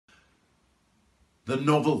The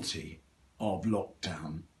novelty of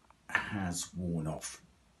lockdown has worn off.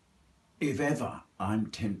 If ever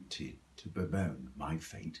I'm tempted to bemoan my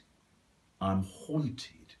fate, I'm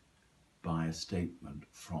haunted by a statement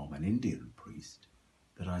from an Indian priest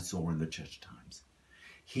that I saw in the Church Times.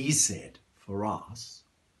 He said, for us,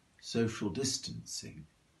 social distancing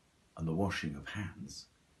and the washing of hands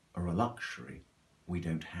are a luxury we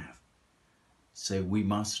don't have. So we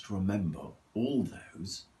must remember all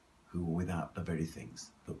those who are without the very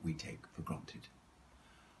things that we take for granted.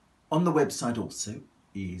 On the website also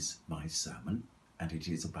is my sermon, and it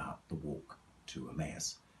is about the walk to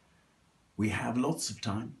Emmaus. We have lots of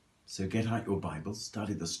time, so get out your Bible,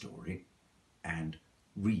 study the story, and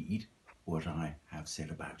read what I have said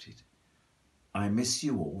about it. I miss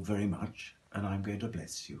you all very much, and I'm going to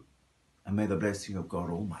bless you. And may the blessing of God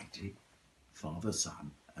Almighty, Father,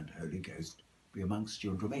 Son, and Holy Ghost be amongst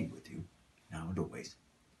you and remain with you, now and always.